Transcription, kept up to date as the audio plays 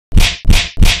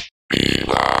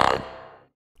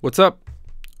What's up?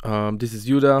 This is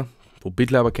Yuda for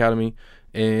BitLab Academy,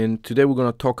 and today we're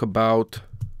going to talk about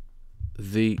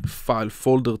the file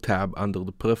folder tab under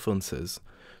the preferences.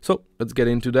 So let's get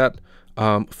into that.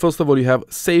 First of all, you have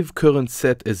save current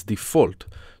set as default.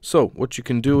 So what you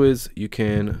can do is you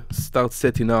can start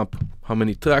setting up how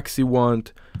many tracks you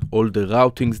want, all the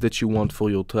routings that you want for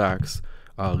your tracks,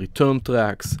 return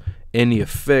tracks, any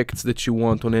effects that you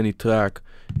want on any track,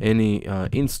 any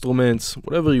instruments,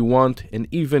 whatever you want, and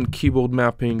even keyboard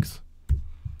mappings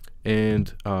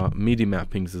and MIDI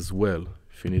mappings as well,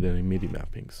 if you need any MIDI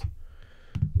mappings.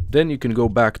 Then you can go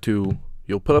back to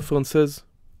your preferences,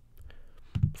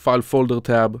 file folder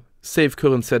tab, save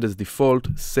current set as default,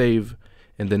 save,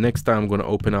 and the next time I'm going to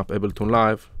open up Ableton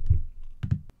Live,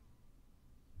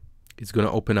 it's going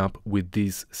to open up with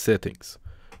these settings.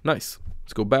 Nice.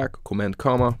 Let's go back, Command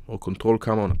comma or Control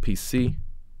comma on a PC.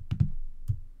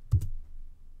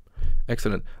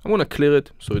 Excellent. I'm going to clear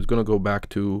it, so it's going to go back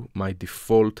to my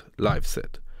default live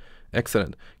set.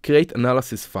 Excellent. Create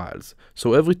analysis files.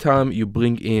 So every time you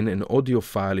bring in an audio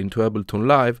file into Ableton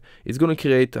Live, it's going to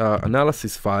create an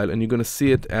analysis file, and you're going to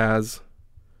see it as,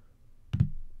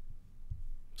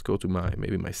 let's go to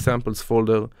maybe my samples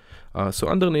folder. So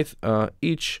underneath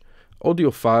each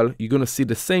audio file, you're going to see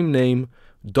the same name,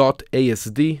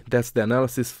 .asd. That's the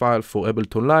analysis file for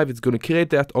Ableton Live. It's going to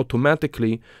create that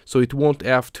automatically, so it won't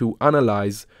have to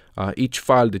analyze each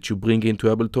file that you bring into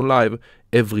Ableton Live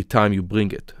every time you bring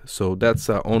it. So that's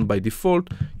on by default.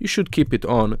 You should keep it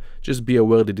on. Just be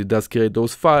aware that it does create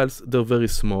those files. They're very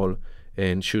small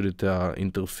and shouldn't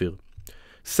interfere.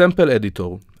 Sample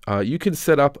editor. You can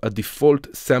set up a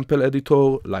default sample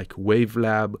editor like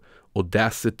Wavelab,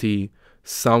 Audacity,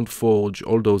 SoundForge,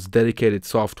 all those dedicated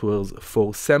softwares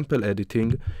for sample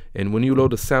editing. And when you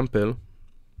load a sample,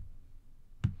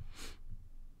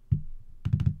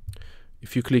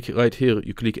 if you click right here,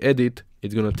 you click edit,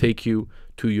 it's going to take you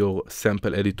to your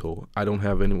sample editor. I don't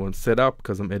have anyone set up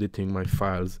because I'm editing my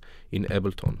files in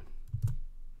Ableton.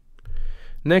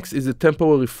 Next is a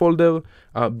temporary folder.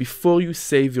 Before you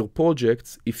save your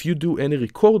projects, if you do any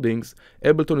recordings,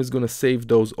 Ableton is going to save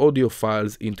those audio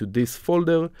files into this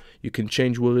folder. You can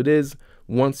change where it is.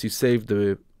 Once you save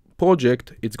the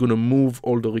project, it's going to move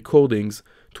all the recordings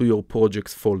to your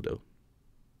projects folder.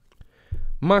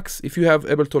 Max, if you have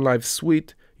Ableton Live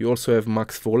Suite, you also have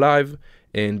Max for Live,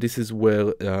 and this is where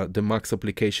the Max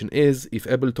application is. If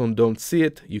Ableton don't see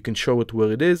it, you can show it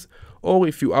where it is, or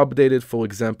if you update it, for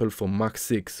example, from Max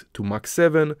 6 to Max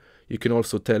 7, you can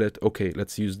also tell it, okay,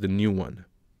 let's use the new one.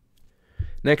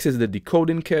 Next is the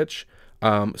decoding cache.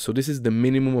 So this is the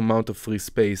minimum amount of free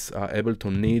space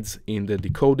Ableton needs in the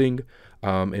decoding.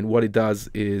 And what it does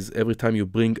is every time you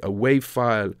bring a WAV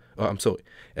file,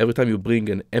 every time you bring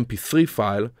an MP3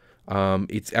 file,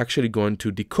 it's actually going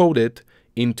to decode it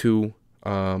into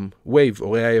WAV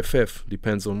or AIFF,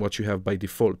 depends on what you have by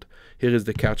default. Here is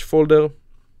the cache folder.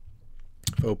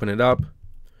 If I open it up,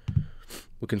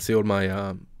 we can see all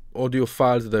my audio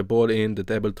files that I brought in that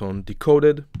Ableton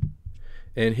decoded.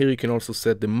 And here you can also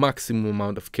set the maximum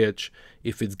amount of cache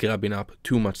if it's grabbing up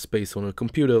too much space on your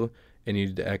computer and you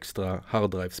need the extra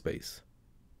hard drive space.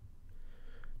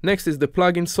 Next is the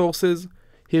plugin sources.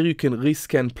 Here you can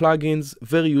rescan plugins,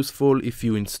 very useful if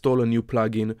you install a new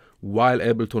plugin while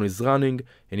Ableton is running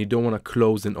and you don't want to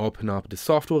close and open up the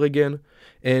software again.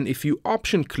 And if you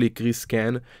option click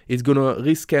rescan, it's going to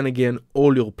rescan again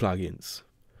all your plugins.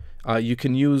 You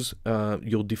can use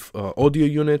your audio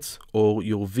units or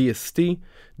your VST.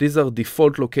 These are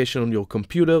default location on your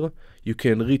computer. You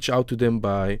can reach out to them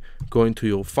by going to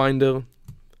your Finder,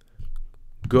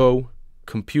 Go,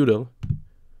 Computer,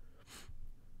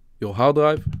 your hard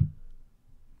drive,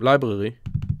 library,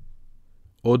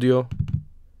 audio,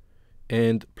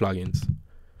 and plugins.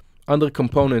 Under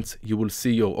components, you will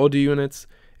see your audio units,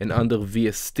 and under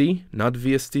VST, not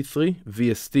VST3,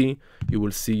 VST, you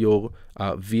will see your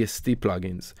VST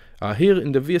plugins. Here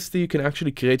in the VST, you can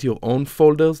actually create your own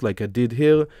folders like I did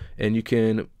here, and you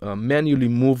can manually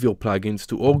move your plugins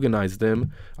to organize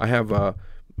them. I have a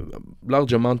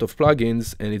large amount of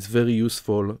plugins, and it's very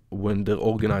useful when they're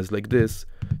organized like this,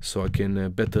 so I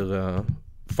can better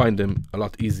find them a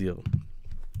lot easier.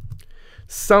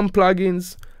 Some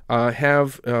plugins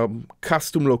have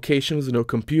custom locations in your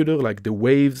computer, like the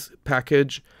Waves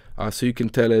package, so you can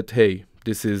tell it, hey,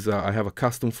 this is I have a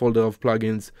custom folder of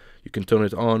plugins. You can turn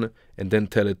it on and then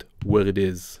tell it where it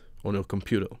is on your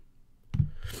computer.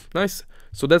 Nice.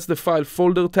 So that's the file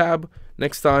folder tab.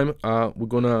 Next time we're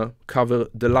gonna cover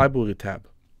the library tab.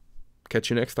 Catch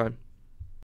you next time.